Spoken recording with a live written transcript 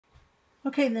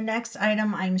Okay, the next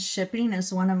item I'm shipping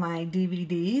is one of my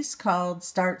DVDs called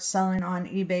Start Selling on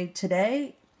eBay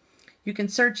Today. You can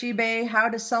search eBay, how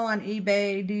to sell on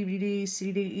eBay, DVD,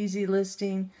 CD, easy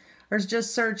listing, or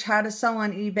just search how to sell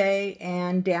on eBay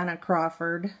and Danna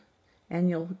Crawford, and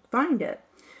you'll find it.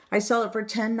 I sell it for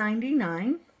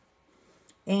 $10.99,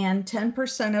 and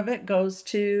 10% of it goes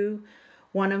to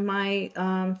one of my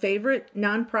favorite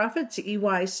nonprofits,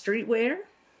 EY Streetwear,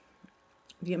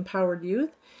 the Empowered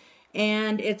Youth.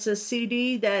 And it's a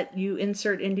CD that you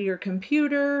insert into your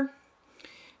computer,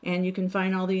 and you can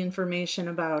find all the information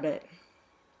about it.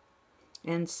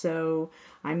 And so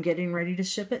I'm getting ready to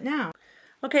ship it now.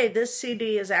 Okay, this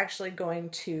CD is actually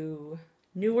going to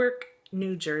Newark,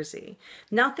 New Jersey.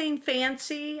 Nothing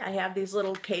fancy. I have these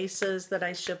little cases that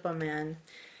I ship them in.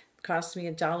 It cost me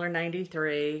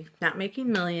 $1.93. Not making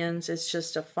millions. It's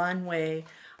just a fun way.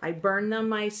 I burn them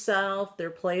myself. They're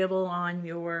playable on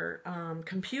your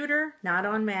computer, not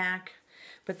on Mac,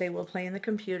 but they will play in the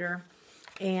computer.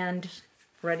 And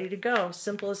ready to go.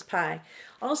 Simple as pie.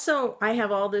 Also, I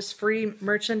have all this free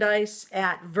merchandise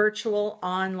at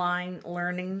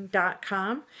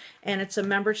virtualonlinelearning.com, and it's a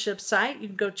membership site. You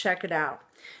can go check it out.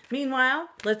 Meanwhile,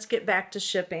 let's get back to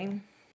shipping.